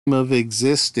of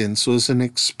existence was an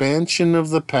expansion of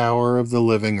the power of the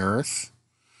living earth.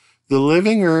 The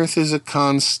living earth is a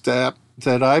concept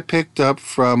that I picked up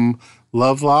from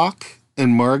Lovelock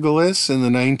and Margulis in the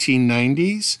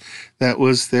 1990s. That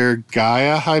was their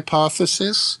Gaia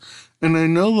hypothesis. And I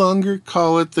no longer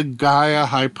call it the Gaia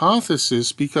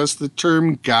hypothesis because the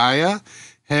term Gaia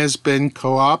has been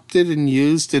co-opted and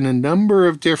used in a number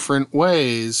of different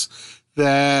ways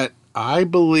that I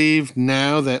believe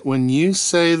now that when you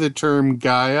say the term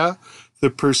Gaia, the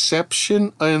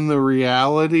perception and the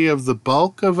reality of the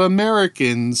bulk of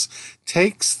Americans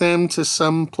takes them to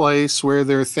some place where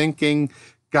they're thinking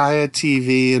Gaia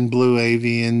TV and Blue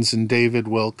Avians and David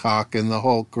Wilcock and the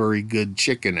whole Corey Good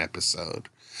chicken episode.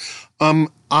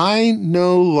 I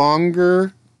no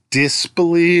longer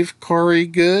disbelieve Corey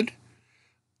Good.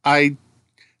 I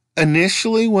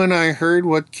initially, when I heard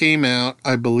what came out,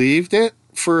 I believed it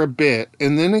for a bit,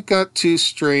 and then it got too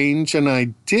strange and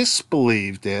I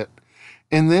disbelieved it.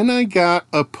 And then I got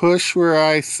a push where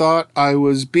I thought I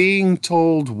was being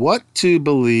told what to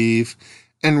believe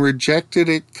and rejected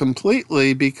it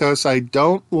completely because I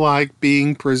don't like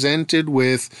being presented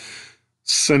with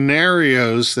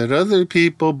scenarios that other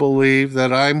people believe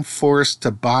that I'm forced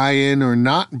to buy in or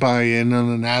not buy in on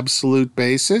an absolute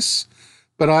basis.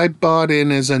 But I bought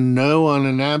in as a no on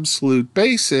an absolute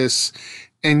basis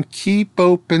and keep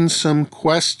open some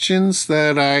questions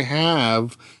that I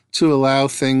have to allow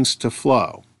things to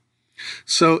flow.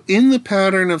 So in the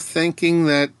pattern of thinking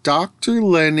that Dr.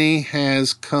 Lenny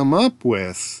has come up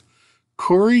with,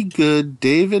 Corey Good,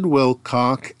 David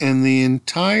Wilcock, and the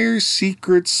entire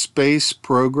secret space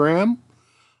program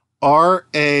are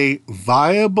a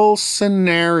viable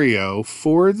scenario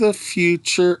for the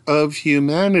future of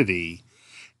humanity.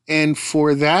 And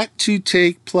for that to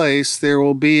take place, there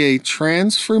will be a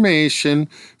transformation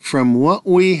from what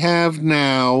we have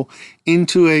now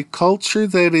into a culture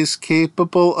that is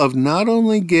capable of not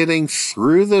only getting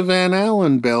through the Van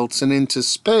Allen belts and into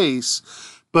space,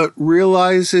 but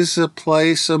realizes a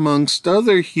place amongst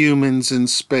other humans in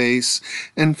space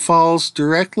and falls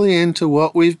directly into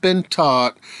what we've been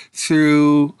taught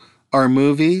through our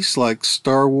movies like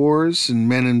Star Wars and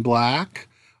Men in Black,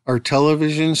 our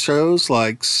television shows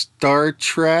like Star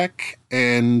Trek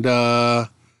and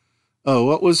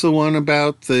what was the one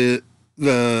about the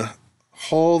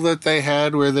hole that they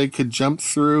had where they could jump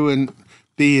through and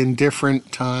be in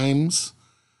different times?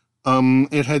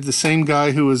 It had the same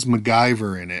guy who was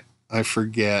MacGyver in it. I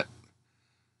forget.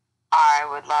 I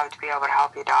would love to be able to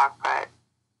help you, Doc, but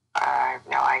I have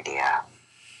no idea.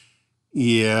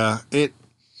 Yeah,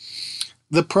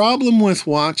 the problem with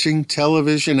watching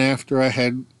television after I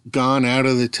had gone out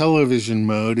of the television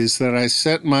mode is that I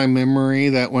set my memory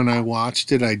that when I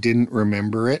watched it, I didn't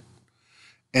remember it.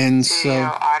 And so...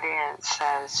 Your audience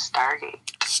says Stargate.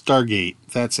 Stargate,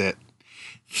 that's it.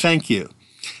 Thank you.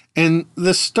 And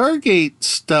the Stargate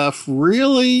stuff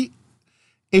really,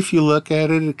 if you look at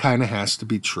it, it kind of has to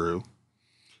be true.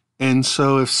 And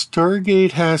so if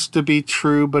Stargate has to be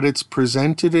true, but it's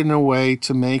presented in a way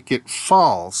to make it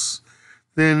false,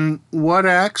 then what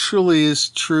actually is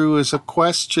true is a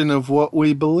question of what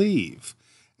we believe.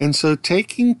 And so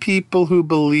taking people who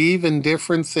believe in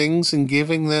different things and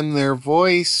giving them their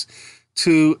voice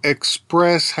to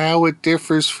express how it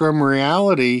differs from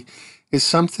reality is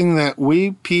something that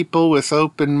we people with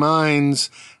open minds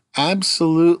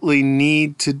absolutely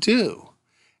need to do.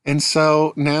 And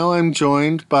so now I'm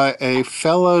joined by a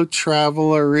fellow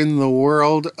traveler in the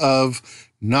world of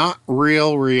not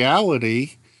real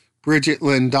reality, Bridgette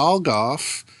Lyn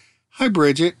Dolgoff. Hi,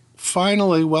 Bridgette.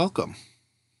 Finally, welcome.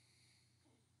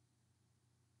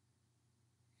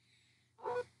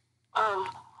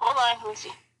 Hold on, let me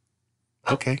see.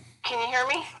 Okay. Can you hear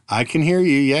me? I can hear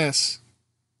you, yes.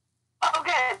 Oh,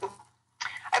 good.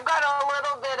 I've got a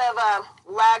little bit of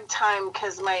a lag time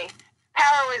because my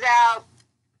power was out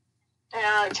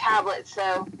on a tablet,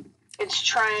 so it's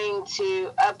trying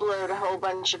to upload a whole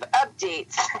bunch of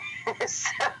updates.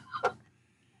 So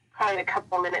probably in a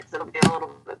couple minutes it'll be a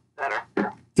little bit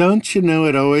better. Don't you know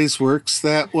it always works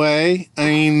that way? I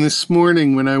mean, this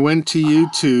morning when I went to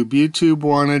YouTube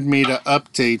wanted me to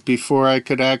update before I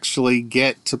could actually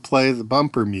get to play the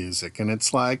bumper music. And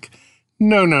it's like,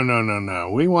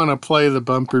 no. We want to play the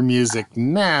bumper music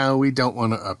now. We don't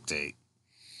want to update.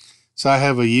 So I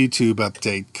have a YouTube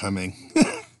update coming.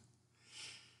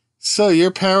 So your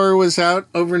power was out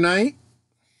overnight?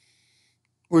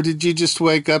 Or did you just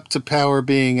wake up to power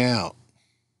being out?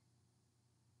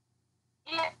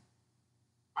 Yeah.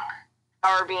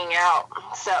 Power being out.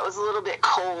 So it was a little bit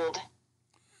cold.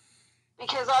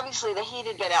 Because obviously the heat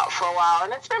had been out for a while.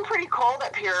 And it's been pretty cold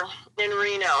up here in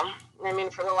Reno. I mean,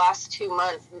 for the last 2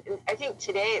 months. I think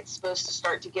today it's supposed to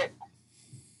start to get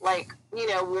like,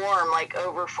 warm, like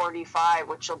over 45,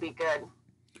 which will be good.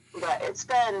 But it's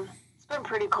been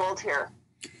pretty cold here.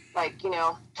 Like,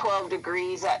 12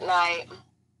 degrees at night.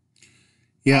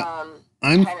 Yeah,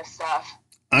 I'm kind of stuff.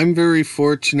 I'm very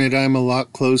fortunate. I'm a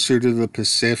lot closer to the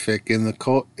Pacific, and the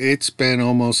cold, it's been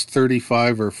almost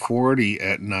 35 or 40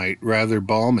 at night, rather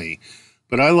balmy.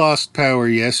 But I lost power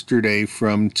yesterday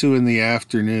from 2 in the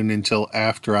afternoon until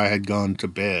after I had gone to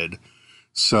bed.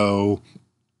 So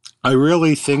I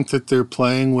really think that they're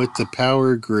playing with the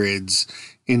power grids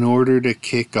in order to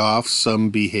kick off some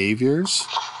behaviors.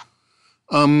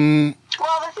 Well,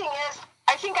 the thing is,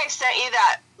 I think I sent you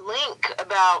that link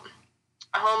about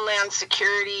Homeland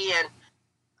Security, and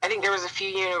I think there was a few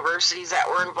universities that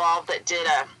were involved that did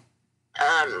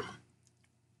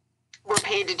were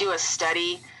paid to do a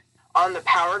study on the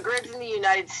power grids in the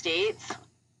United States.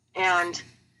 And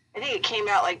I think it came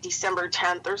out like December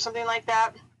 10th or something like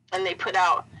that. And they put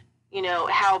out,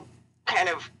 how kind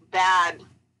of bad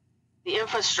the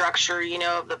infrastructure,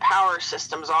 of the power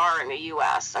systems are in the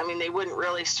U.S. I mean, they wouldn't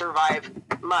really survive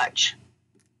much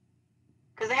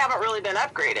because they haven't really been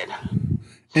upgraded.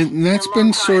 And that's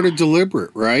been sort of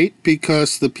deliberate, right?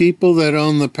 Because the people that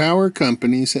own the power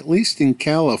companies, at least in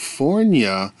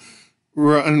California,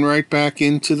 run right back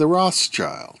into the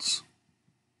Rothschilds.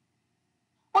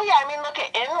 Well, yeah, I mean, look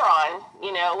at Enron,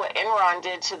 what Enron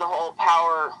did to the whole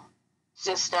power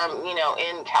system,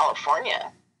 in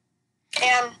California.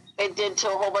 And it did to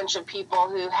a whole bunch of people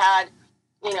who had,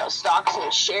 stocks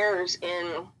and shares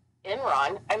in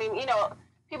Enron. I mean,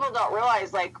 people don't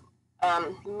realize, like,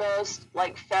 most,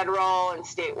 like, federal and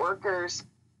state workers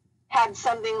had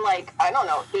something like,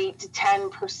 8 to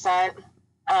 10%,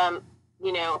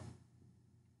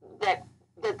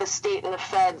 that the state and the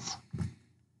feds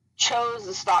chose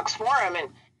the stocks for them. And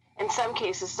in some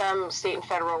cases, some state and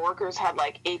federal workers had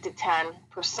like 8 to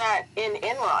 10% in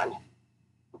Enron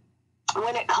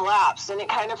when it collapsed. And it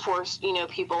kind of forced,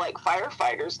 people like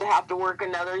firefighters to have to work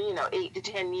another, 8 to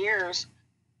 10 years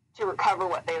to recover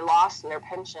what they lost in their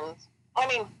pensions. I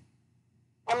mean,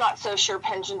 I'm not so sure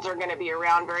pensions are going to be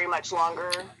around very much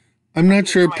longer. I'm not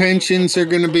sure pensions are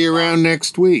going to be around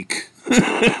next week. No,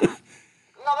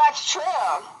 that's true,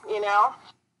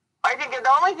 I think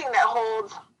the only thing that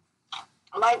holds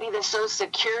might be the Social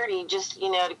Security, just,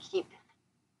 to keep,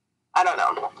 I don't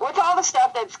know. With all the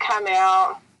stuff that's come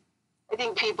out, I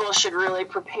think people should really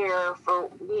prepare for,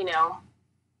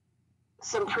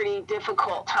 some pretty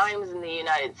difficult times in the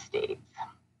United States.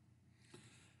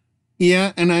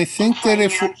 Yeah, and I think that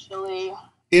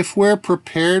if we're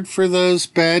prepared for those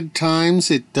bad times,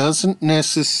 it doesn't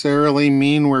necessarily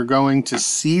mean we're going to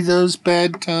see those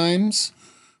bad times,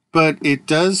 but it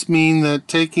does mean that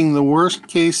taking the worst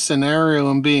case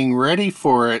scenario and being ready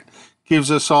for it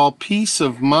gives us all peace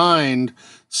of mind,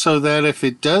 so that if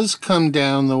it does come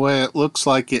down the way it looks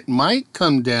like it might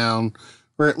come down,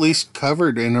 we're at least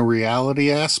covered in a reality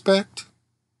aspect.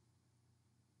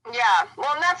 Yeah,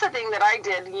 well, and that's the thing that I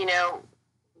did,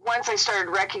 once I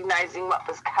started recognizing what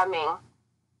was coming.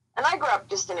 And I grew up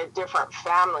just in a different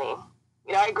family.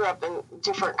 I grew up in a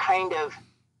different kind of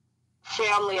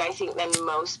family, I think, than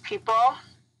most people.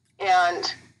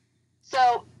 And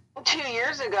so 2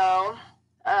 years ago,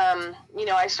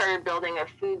 I started building a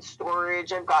food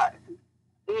storage. I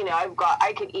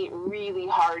could eat really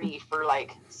hearty for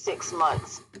like 6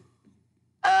 months.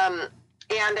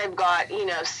 And I've got,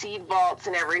 seed vaults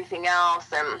and everything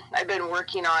else. And I've been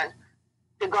working on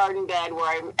the garden bed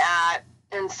where I'm at.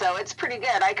 And so it's pretty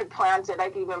good. I could plant it. I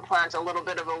could even plant a little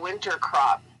bit of a winter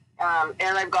crop.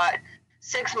 And I've got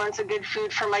 6 months of good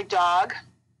food for my dog.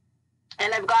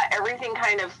 And I've got everything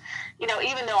kind of,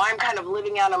 even though I'm kind of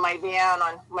living out of my van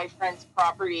on my friend's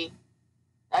property,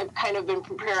 I've kind of been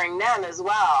preparing them as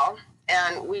well.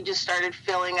 And we just started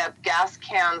filling up gas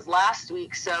cans last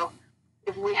week. So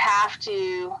if we have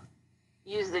to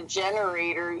use the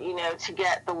generator, to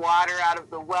get the water out of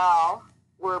the well,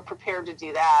 we're prepared to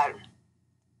do that.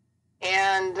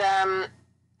 And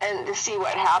to see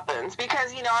what happens.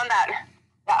 Because, on that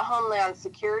Homeland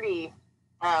Security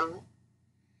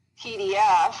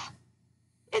PDF,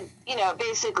 it,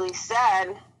 basically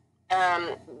said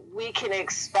we can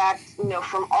expect,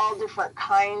 from all different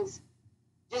kinds,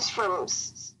 just from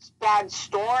bad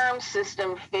storm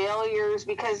system failures,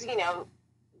 because,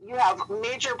 you have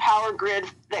major power grid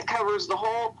that covers the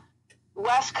whole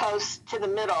West Coast to the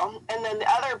middle, and then the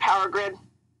other power grid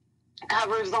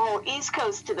covers the whole East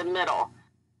Coast to the middle.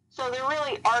 So there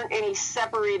really aren't any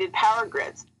separated power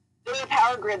grids. The only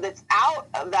power grid that's out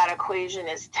of that equation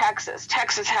is Texas.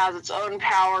 Texas has its own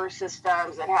power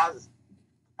systems. It has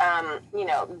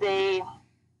they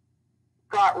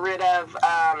got rid of,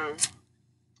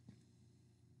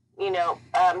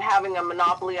 having a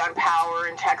monopoly on power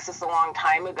in Texas a long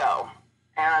time ago.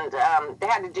 And they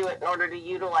had to do it in order to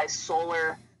utilize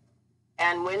solar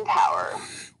and wind power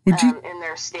in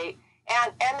their state.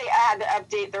 And they had to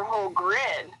update their whole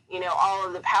grid, all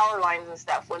of the power lines and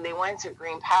stuff when they went to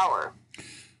green power.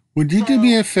 Would you do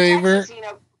me a favor? Texas,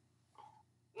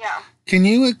 yeah. Can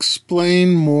you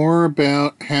explain more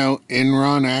about how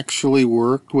Enron actually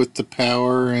worked with the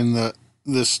power and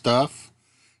the stuff?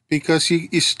 Because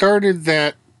you started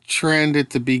that trend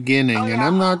at the beginning, and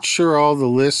I'm not sure all the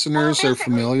listeners are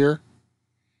familiar.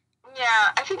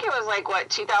 Yeah, I think it was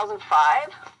 2005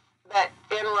 that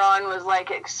Enron was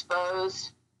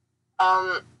exposed.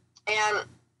 And I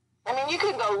mean, you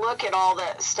can go look at all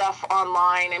the stuff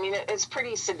online. I mean, it's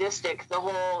pretty sadistic, the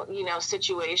whole,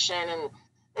 situation and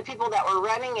the people that were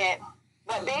running it.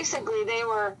 But basically, they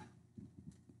were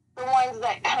the ones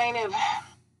that kind of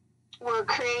were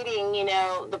creating,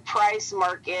 the price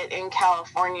market in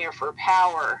California for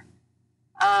power.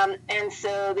 And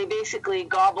so they basically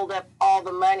gobbled up all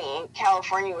the money.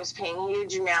 California was paying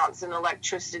huge amounts in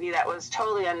electricity that was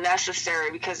totally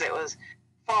unnecessary because it was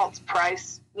false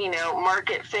price,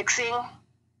 market fixing.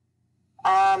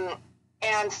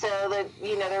 And so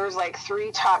there was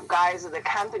 3 top guys of the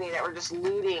company that were just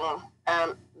looting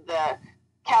the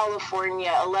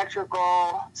California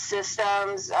electrical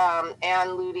systems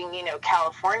and looting,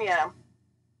 California.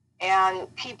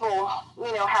 And people,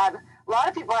 a lot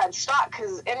of people had stock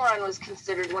because Enron was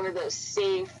considered one of those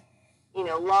safe,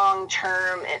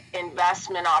 long-term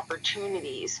investment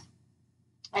opportunities.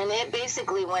 And it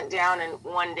basically went down in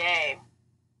one day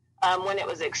when it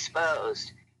was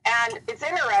exposed. And it's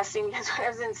interesting because when I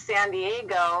was in San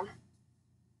Diego,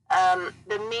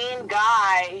 the main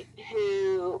guy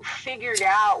who figured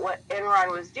out what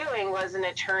Enron was doing was an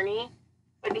attorney,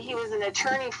 but he was an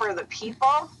attorney for the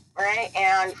people, right?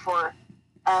 And for,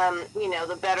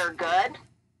 the better good.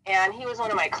 And he was one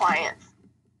of my clients.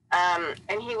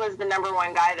 And he was the number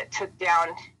one guy that took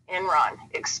down Enron,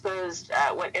 exposed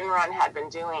what Enron had been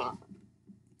doing.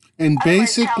 And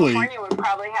basically, California would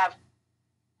probably have,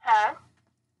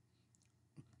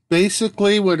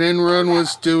 Basically, what Enron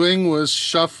was doing was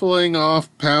shuffling off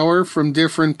power from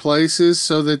different places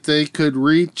so that they could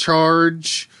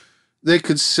recharge. They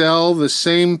could sell the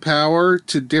same power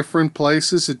to different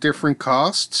places at different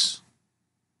costs.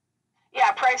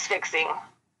 Yeah, price fixing.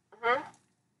 Mm-hmm.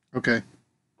 Okay.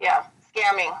 Yeah,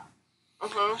 scamming.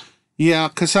 Mm-hmm. Yeah,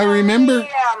 because I remember.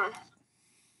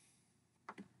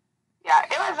 Yeah,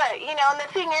 it was and the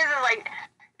thing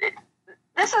is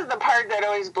this is the part that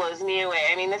always blows me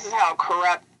away. I mean, this is how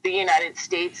corrupt the United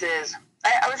States is.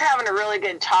 I was having a really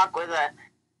good talk with a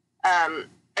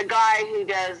guy who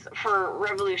does for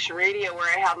Revolution Radio, where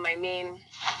I have my main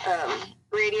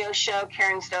radio show,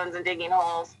 Carrying Stones and Digging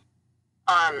Holes,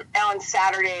 on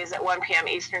Saturdays at 1 p.m.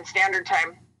 Eastern Standard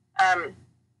Time.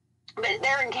 But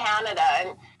they're in Canada,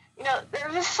 and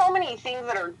there's just so many things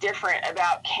that are different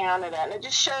about Canada, and it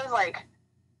just shows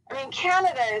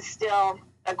Canada is still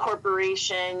a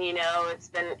corporation, it's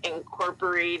been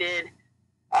incorporated,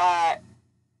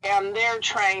 and they're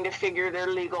trying to figure their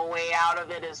legal way out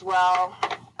of it as well.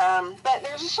 But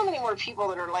there's just so many more people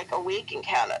that are awake in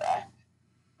Canada.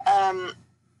 And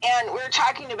we're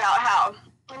talking about how,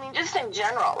 just in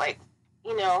general, well,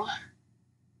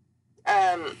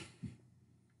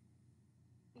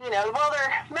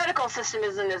 their medical system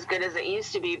isn't as good as it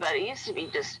used to be, but it used to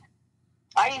be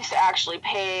I used to actually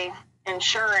pay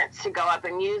insurance to go up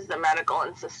and use the medical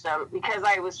system because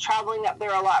I was traveling up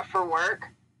there a lot for work.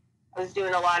 I was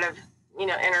doing a lot of,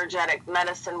 energetic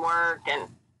medicine work, and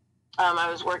I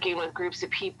was working with groups of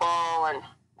people, and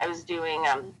I was doing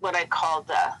what I called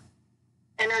the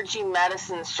energy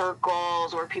medicine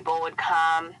circles, where people would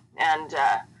come and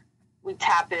we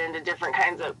tap into different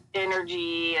kinds of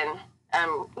energy and,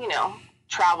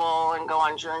 travel and go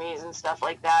on journeys and stuff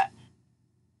like that.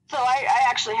 So I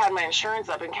actually had my insurance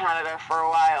up in Canada for a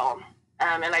while,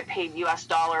 and I paid US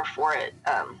dollar for it.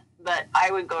 But I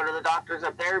would go to the doctors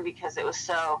up there because it was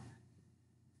so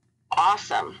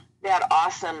awesome. They had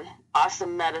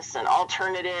awesome medicine,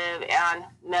 alternative and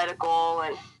medical.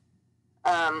 And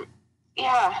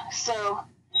so,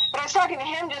 but I was talking to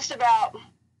him just about,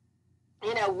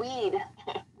 weed,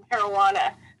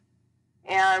 marijuana.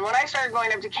 And when I started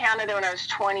going up to Canada when I was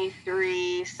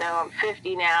 23, so I'm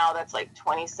 50 now, that's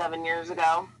 27 years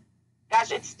ago.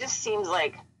 Gosh, it just seems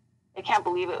I can't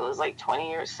believe it was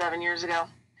 7 years ago.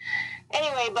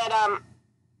 Anyway, but,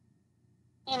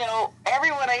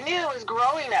 everyone I knew was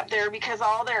growing up there because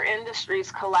all their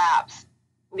industries collapsed.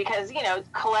 because,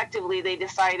 collectively they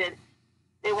decided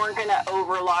they weren't going to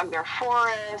overlog their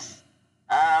forests.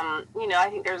 I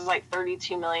think there's like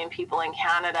 32 million people in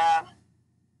Canada.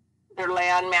 Their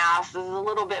land mass is a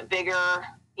little bit bigger,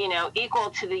 equal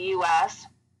to the U.S.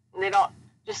 And they don't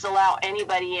just allow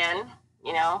anybody in,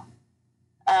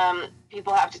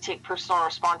 people have to take personal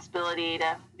responsibility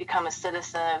to become a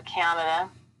citizen of Canada.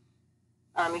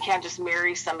 You can't just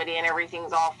marry somebody and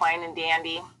everything's all fine and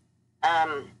dandy.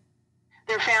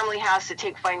 Their family has to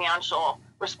take financial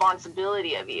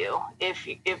responsibility of you if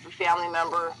a family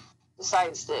member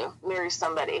decides to marry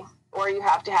somebody, or you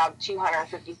have to have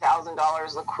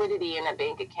 $250,000 liquidity in a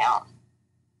bank account,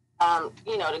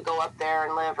 to go up there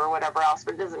and live or whatever else,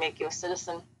 but it doesn't make you a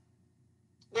citizen.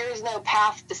 There is no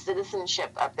path to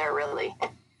citizenship up there, really.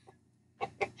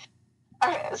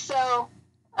 So,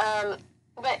 but,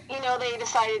 they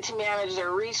decided to manage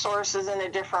their resources in a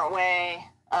different way.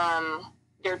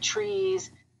 Their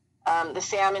trees, the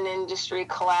salmon industry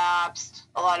collapsed.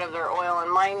 A lot of their oil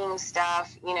and mining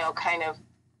stuff, kind of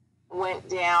went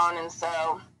down. And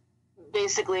so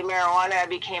basically marijuana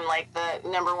became like the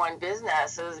number one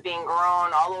business. It was being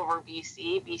grown all over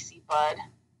BC bud.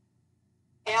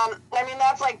 And I mean,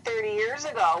 that's like 30 years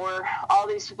ago where all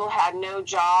these people had no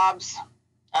jobs.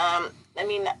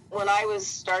 When I was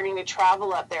starting to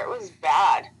travel up there, it was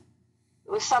bad.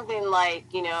 It was something like,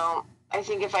 I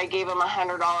think if I gave them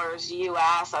 $100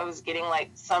 US, I was getting like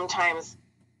sometimes,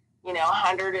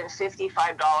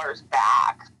 $155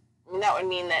 back. I mean, that would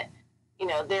mean that,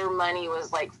 their money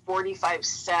was like 45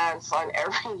 cents on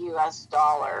every US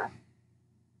dollar.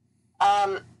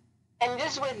 And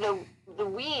just with the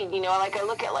weed, like I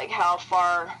look at like how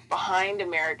far behind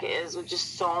America is with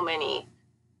just so many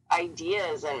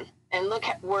ideas, and look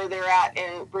at where they're at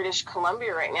in British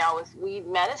Columbia right now with weed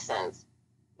medicines.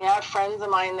 I have friends of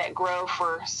mine that grow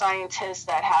for scientists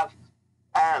that have,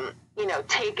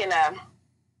 taken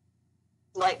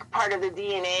part of the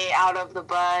DNA out of the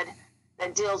bud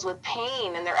that deals with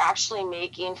pain, and they're actually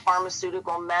making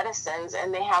pharmaceutical medicines,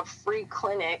 and they have free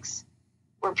clinics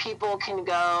where people can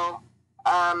go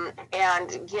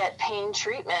and get pain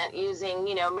treatment using,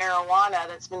 marijuana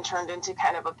that's been turned into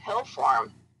kind of a pill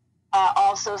form.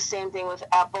 Also, same thing with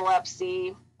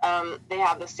epilepsy. They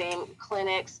have the same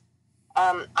clinics.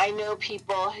 I know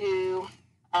people who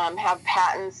have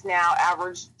patents now,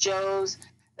 average Joes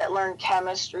that learn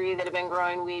chemistry that have been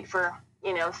growing weed for,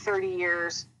 30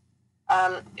 years,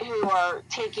 who are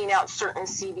taking out certain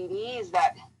CBDs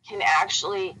that can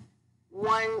actually,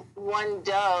 one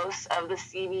dose of the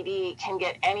CBD can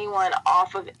get anyone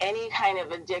off of any kind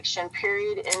of addiction,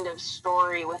 period, end of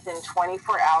story, within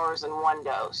 24 hours in one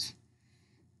dose.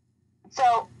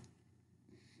 So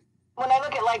when I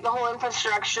look at like the whole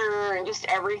infrastructure and just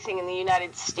everything in the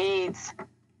United States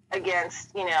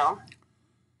against,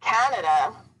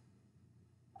 Canada,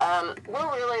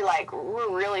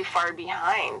 we're really far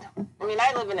behind. I mean,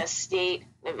 I live in a state,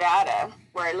 Nevada,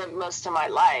 where I lived most of my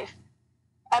life,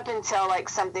 up until like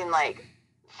something like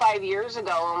 5 years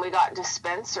ago when we got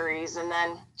dispensaries, and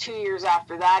then 2 years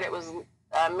after that, it was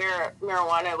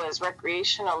marijuana was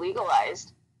recreational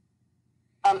legalized.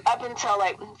 Up until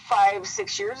like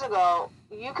 5-6 years ago,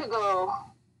 you could go,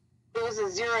 it was a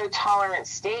zero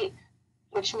tolerance state,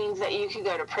 which means that you could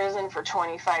go to prison for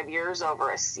 25 years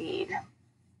over a seed.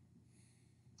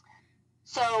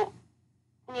 So,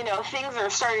 things are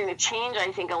starting to change,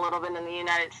 I think, a little bit in the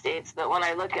United States. But when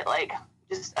I look at like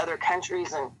just other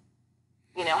countries and,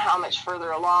 how much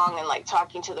further along, and like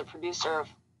talking to the producer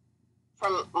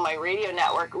from my radio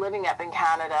network living up in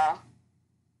Canada,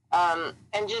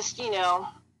 and just,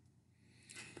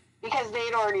 because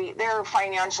their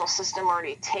financial system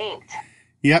already tanked.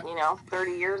 Yep.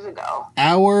 30 years ago.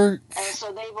 And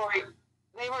so they've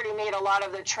already made a lot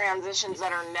of the transitions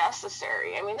that are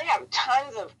necessary. I mean, they have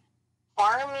tons of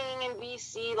farming in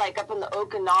BC, like up in the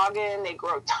Okanagan. They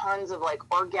grow tons of like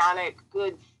organic,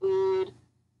 good food.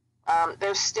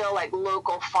 There's still like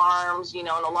local farms, in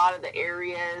a lot of the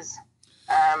areas.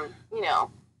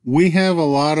 We have a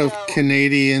lot of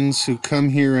Canadians who come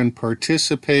here and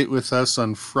participate with us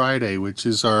on Friday, which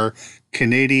is our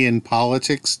Canadian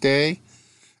Politics Day.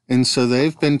 And so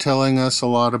they've been telling us a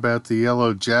lot about the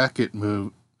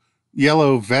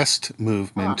yellow vest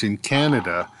movement in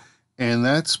Canada. And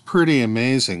that's pretty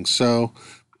amazing. So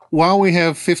while we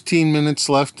have 15 minutes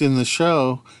left in the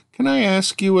show, can I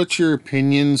ask you what your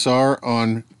opinions are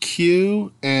on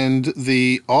Q and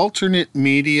the alternate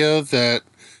media that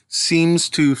seems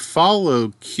to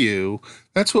follow Q?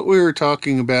 That's what we were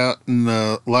talking about in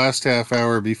the last half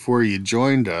hour before you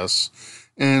joined us.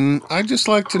 And I'd just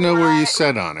like to know where you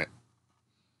sit on it.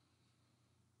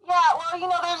 Yeah, well,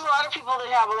 there's a lot of people that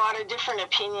have a lot of different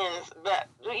opinions, but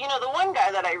you know, the one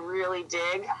guy that I really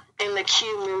dig in the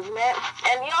Q movement,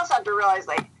 and you also have to realize,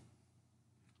 like,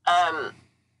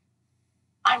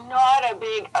 I'm not a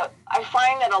big. I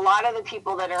find that a lot of the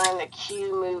people that are in the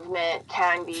Q movement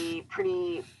can be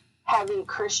pretty heavy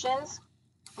Christians.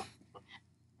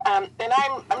 And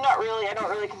I'm not really. I don't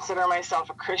really consider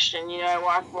myself a Christian. You know, I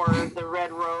walk more of the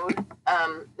red road,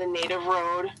 the native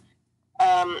road,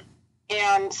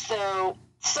 and so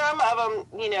some of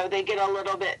them, you know, they get a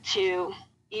little bit too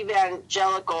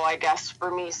evangelical, I guess, for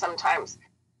me sometimes.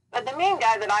 But the main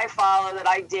guy that I follow, that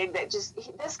I dig,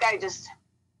 this guy just,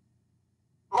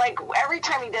 like, every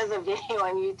time he does a video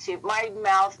on YouTube, my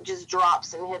mouth just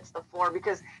drops and hits the floor,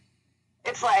 because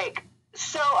it's like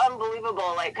so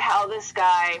unbelievable, like how this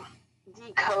guy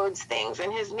decodes things.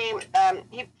 And his name,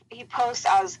 he posts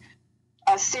as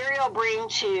a Serial Brain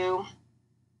 2,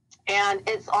 and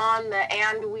it's on the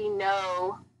And We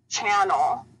Know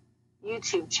channel,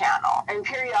 YouTube channel. And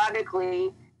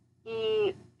periodically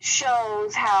he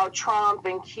shows how Trump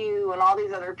and Q and all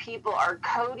these other people are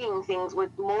coding things with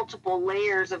multiple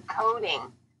layers of coding.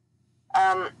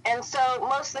 And so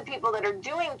most of the people that are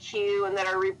doing Q and that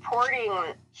are reporting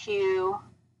Q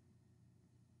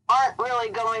aren't really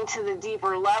going to the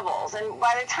deeper levels. And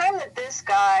by the time that this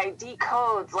guy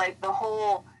decodes, like,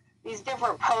 these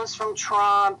different posts from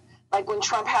Trump, like when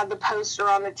Trump had the poster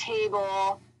on the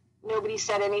table, nobody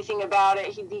said anything about it,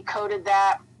 he decoded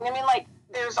that. I mean, like,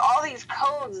 there's all these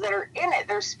codes that are in it.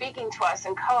 They're speaking to us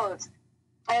in codes.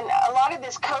 And a lot of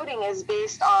this coding is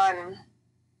based on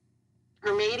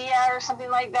Grammadia or something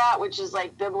like that, which is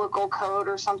like biblical code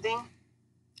or something.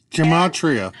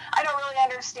 Gematria. And I don't really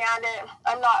understand it.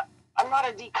 I'm not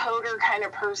a decoder kind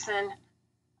of person.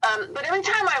 But every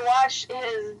time I watch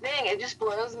his thing, it just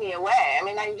blows me away. I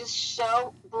mean, I'm just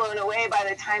so blown away by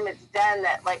the time it's done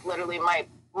that, like, literally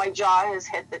my jaw has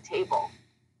hit the table.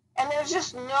 And there's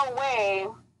just no way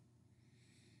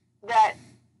that,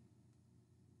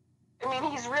 I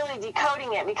mean, he's really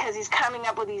decoding it, because he's coming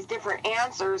up with these different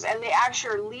answers, and they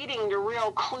actually are leading to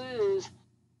real clues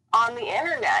on the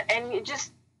internet. And it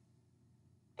just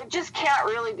can't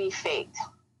really be faked.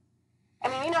 I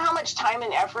mean, you know how much time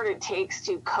and effort it takes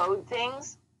to code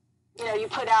things? You know, you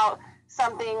put out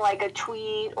something like a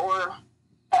tweet or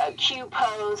a Q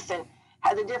post and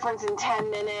have the difference in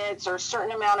 10 minutes or a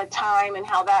certain amount of time, and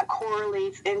how that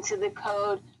correlates into the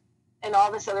code and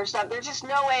all this other stuff. There's just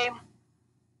no way.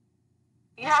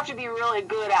 You have to be really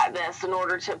good at this in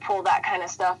order to pull that kind of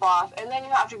stuff off. And then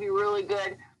you have to be really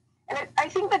good. And I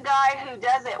think the guy who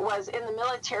does it was in the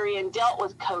military and dealt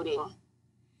with coding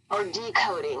or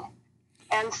decoding.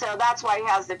 And so that's why he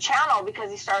has the channel,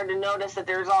 because he started to notice that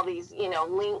there's all these, you know,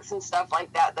 links and stuff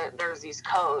like that. There's these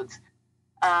codes.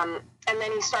 And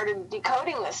then he started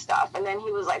decoding this stuff. And then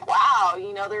he was like, wow,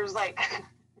 you know, there's like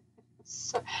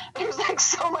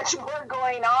so much more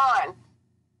going on.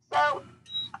 So,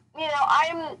 you know,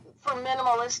 I'm for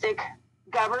minimalistic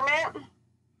government.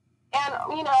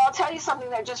 And, you know, I'll tell you something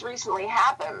that just recently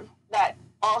happened that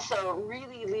also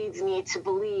really leads me to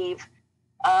believe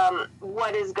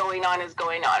what is going on is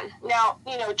going on. Now,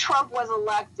 you know, Trump was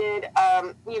elected,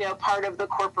 you know, part of the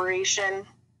corporation,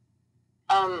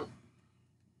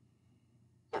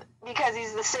 because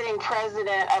he's the sitting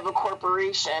president of a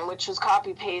corporation, which was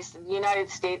copy-pasted, the United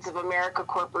States of America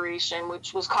Corporation,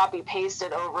 which was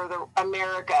copy-pasted over the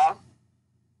America.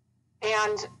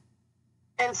 And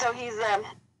so he's the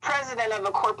president of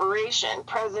a corporation,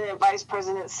 president, vice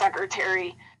president,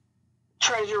 secretary,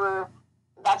 treasurer.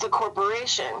 That's a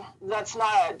corporation. That's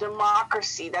not a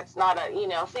democracy. That's not a, you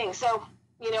know, thing. So,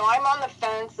 you know, I'm on the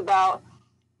fence about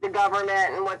the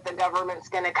government and what the government's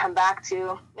going to come back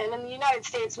to. And in the United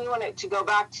States, we want it to go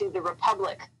back to the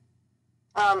republic,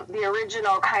 the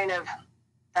original kind of,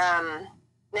 and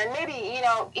maybe, you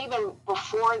know, even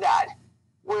before that,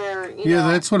 where, you know,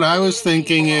 that's what I was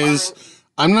thinking is,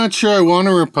 I'm not sure I want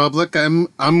a republic. I'm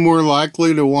more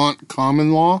likely to want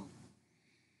common law.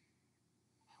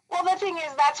 Well, the thing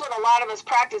is, that's what a lot of us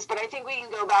practice, but I think we can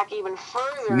go back even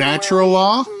further. Natural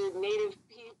law? Native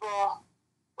people.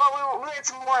 Well,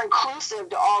 it's more inclusive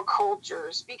to all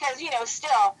cultures, because, you know,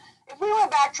 still, if we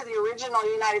went back to the original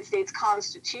United States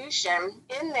Constitution,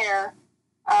 in there,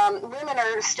 women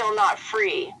are still not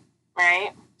free,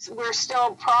 right? So we're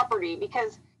still property,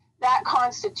 because that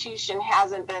Constitution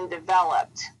hasn't been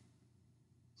developed.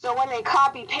 So when they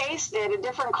copy-pasted a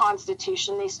different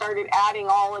Constitution, they started adding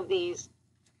all of these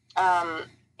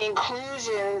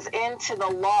inclusions into the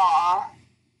law,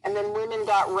 and then women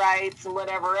got rights and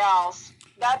whatever else.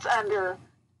 That's under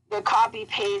the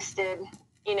copy-pasted,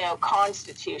 you know,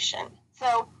 Constitution.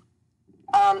 So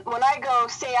when I go,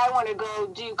 say I want to go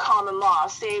do common law,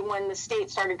 say when the state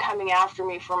started coming after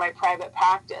me for my private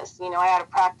practice, I had a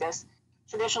practice,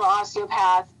 traditional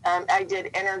osteopath. I did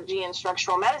energy and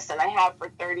structural medicine. I have for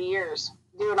 30 years,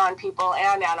 do it on people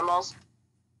and animals.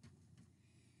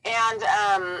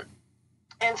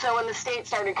 And so when the state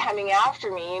started coming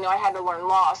after me, I had to learn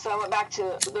law. So I went back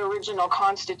to the original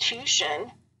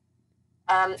Constitution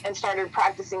and started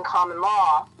practicing common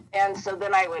law. And so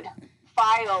then I would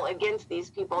file against these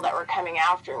people that were coming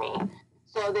after me.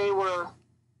 So they were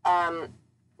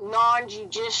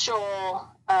non-judicial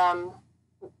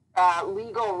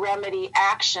legal remedy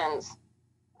actions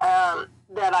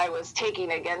that I was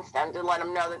taking against them to let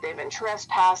them know that they've been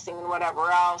trespassing and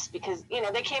whatever else, because,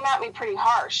 they came at me pretty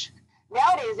harsh.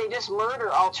 Nowadays, they just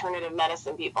murder alternative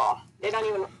medicine people. They don't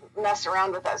even mess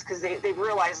around with us because they've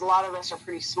realized a lot of us are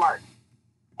pretty smart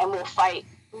and we'll fight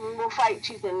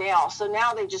tooth and nail. So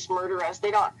now they just murder us.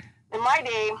 They don't, in my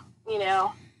day,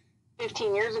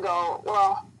 15 years ago,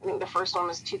 well, I think the first one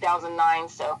was 2009,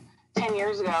 so 10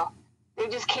 years ago, they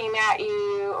just came at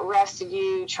you, arrested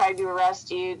you, tried to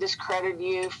arrest you, discredited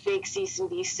you, fake cease and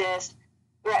desist,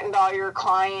 threatened all your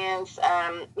clients,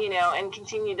 and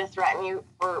continued to threaten you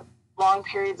for long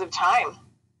periods of time,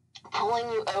 pulling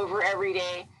you over every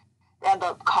day. They had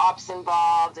the cops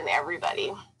involved and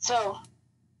everybody. So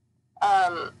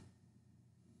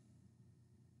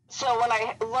when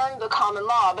I learned the common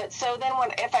law,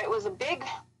 if it was a big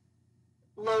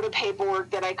load of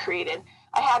paperwork that I created,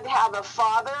 I had to have a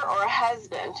father or a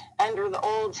husband under the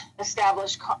old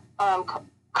established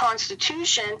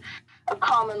Constitution of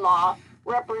common law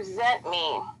represent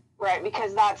me, right?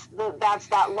 Because that's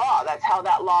that law. That's how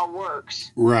that law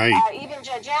works. Right. Even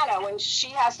Judge Anna, when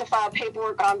she has to file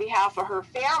paperwork on behalf of her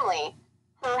family,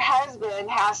 her husband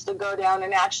has to go down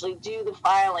and actually do the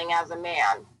filing as a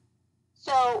man.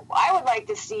 So I would like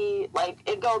to see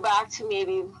it go back to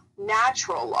maybe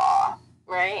natural law,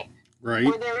 right? Right.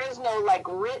 Where there is no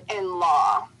written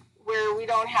law, where we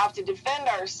don't have to defend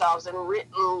ourselves in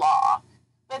written law.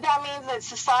 But that means that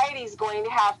society is going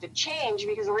to have to change,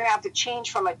 because we're going to have to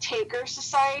change from a taker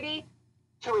society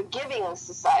to a giving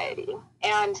society.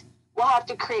 And we'll have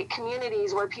to create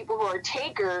communities where people who are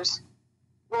takers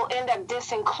will end up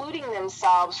disincluding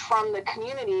themselves from the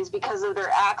communities because of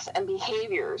their acts and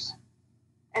behaviors.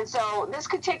 And so this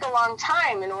could take a long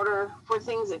time in order for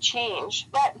things to change.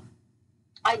 But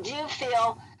I do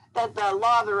feel that the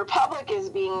law of the Republic is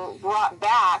being brought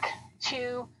back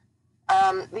to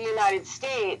the United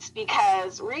States,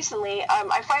 because recently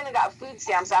I finally got food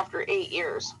stamps after 8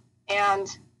 years. And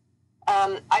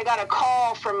I got a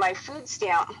call from my food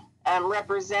stamp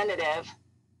representative.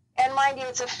 And mind you,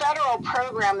 it's a federal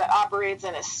program that operates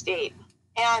in a state.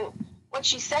 And what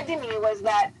she said to me was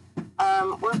that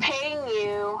we're paying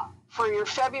you for your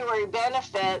February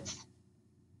benefits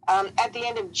at the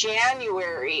end of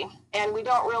January, and we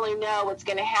don't really know what's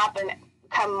going to happen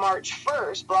come March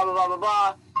 1st, blah, blah, blah, blah,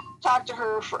 blah. Talked to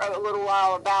her for a little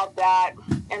while about that.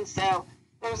 And so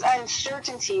there's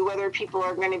uncertainty whether people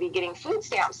are going to be getting food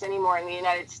stamps anymore in the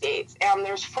United States. And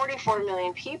there's 44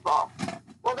 million people.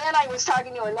 Well, then I was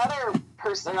talking to another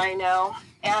person I know,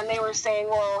 and they were saying,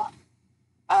 well,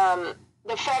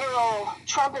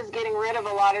 Trump is getting rid of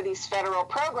a lot of these federal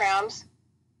programs,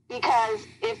 because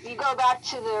if you go back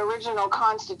to the original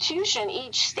Constitution,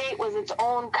 each state was its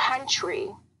own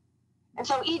country. And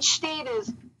so each state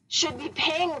should be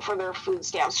paying for their food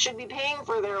stamps, should be paying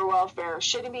for their welfare,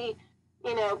 should be,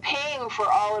 paying for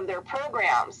all of their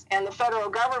programs. And the federal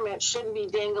government shouldn't be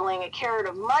dangling a carrot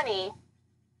of money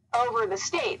over the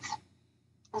states.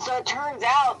 And so it turns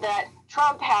out that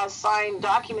Trump has signed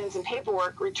documents and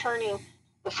paperwork returning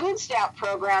the food stamp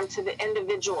program to the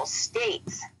individual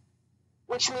states,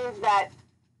 which means that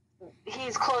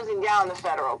he's closing down the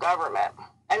federal government.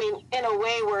 I mean, in a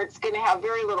way where it's going to have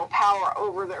very little power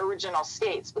over the original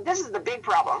states. But this is the big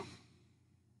problem.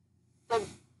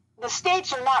 The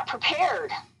states are not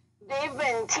prepared. They've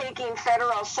been taking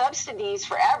federal subsidies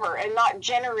forever and not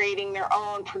generating their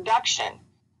own production,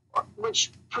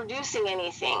 producing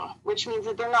anything, which means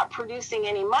that they're not producing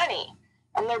any money,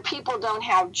 and their people don't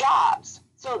have jobs.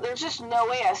 So there's just no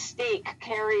way a state could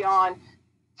carry on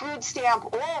food stamp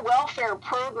or welfare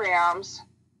programs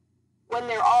when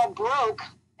they're all broke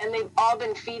and they've all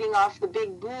been feeding off the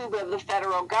big boob of the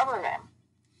federal government.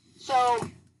 So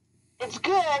it's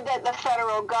good that the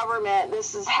federal government,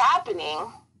 this is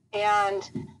happening, and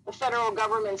the federal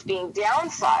government's being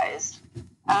downsized,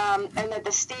 and that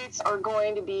the states are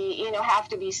going to be, have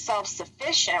to be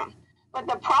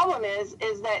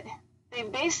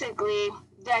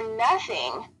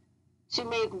to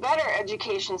make better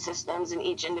education systems in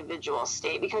each individual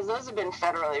state, because those have been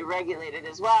federally regulated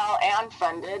as well and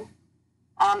funded.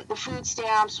 The food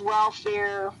stamps,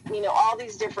 welfare, all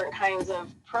these different kinds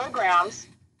of programs.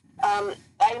 I'm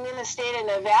in the state of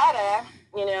Nevada,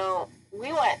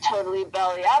 we went totally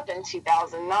belly up in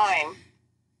 2009.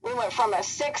 We went from a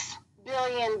 $6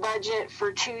 billion budget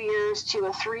for 2 years to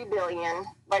a $3 billion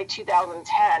by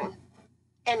 2010.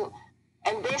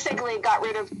 And basically got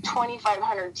rid of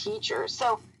 2,500 teachers.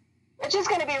 So it's just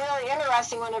going to be really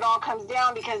interesting when it all comes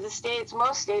down, because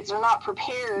most states are not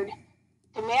prepared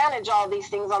to manage all these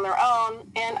things on their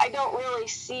own. And I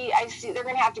see they're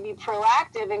going to have to be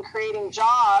proactive in creating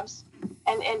jobs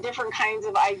and different kinds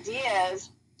of ideas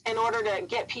in order to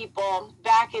get people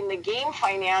back in the game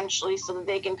financially so that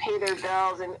they can pay their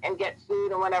bills and get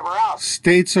food and whatever else.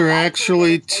 States are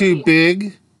actually too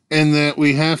big, and that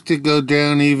we have to go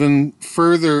down even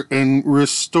further and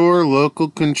restore local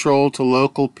control to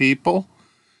local people,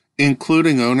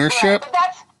 including ownership.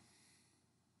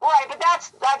 Right, but that's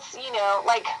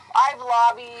like I've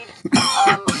lobbied,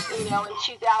 in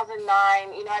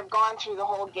 2009. I've gone through the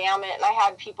whole gamut, and I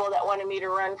had people that wanted me to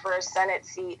run for a Senate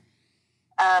seat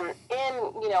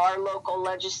in our local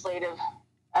legislative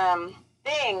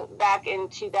thing back in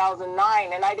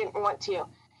 2009, and I didn't want to.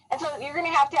 And so you're going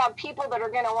to have people that are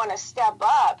going to want to step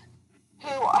up,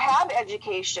 who have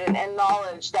education and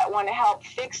knowledge, that want to help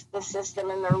fix the system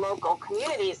in their local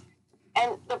communities.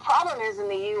 And the problem is in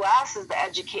the U.S. is the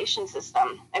education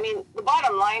system. I mean, the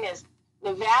bottom line is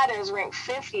Nevada is ranked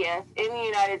 50th in the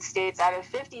United States out of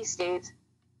 50 states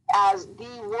as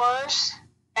the worst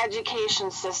education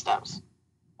systems.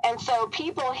 And so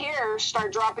people here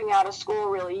start dropping out of school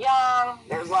really young.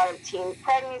 There's a lot of teen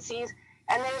pregnancies,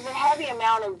 and there's a heavy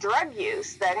amount of drug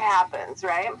use that happens,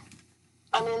 right?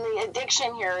 I mean, the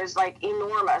addiction here is like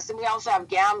enormous. And we also have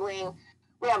gambling.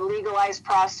 We have legalized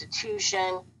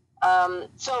prostitution.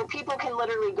 So people can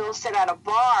literally go sit at a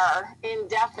bar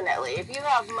indefinitely. If you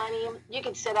have money, you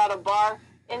can sit at a bar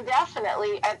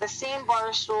indefinitely at the same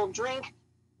bar stool, drink,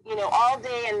 all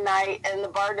day and night, and the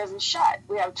bar doesn't shut.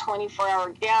 We have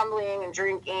 24-hour gambling and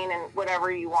drinking and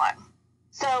whatever you want.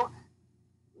 So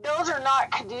those are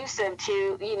not conducive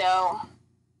to,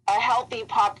 a healthy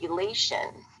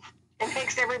population. It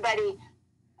makes everybody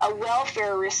a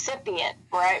welfare recipient,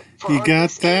 right? You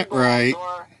got that right.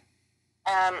 Or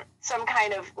some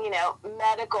kind of,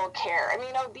 medical care. I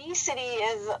mean, obesity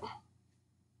is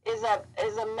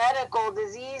a medical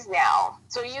disease now.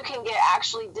 So you can get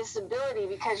actually disability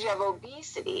because you have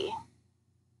obesity.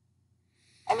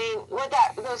 I mean, what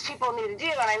those people need to do,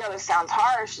 and I know this sounds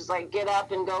harsh, is like get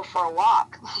up and go for a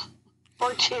walk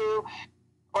or 2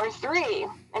 or 3.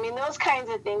 I mean, those kinds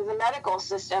of things. The medical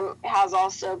system has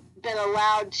also been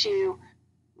allowed to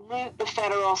loot the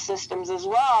federal systems as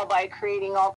well by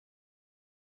creating all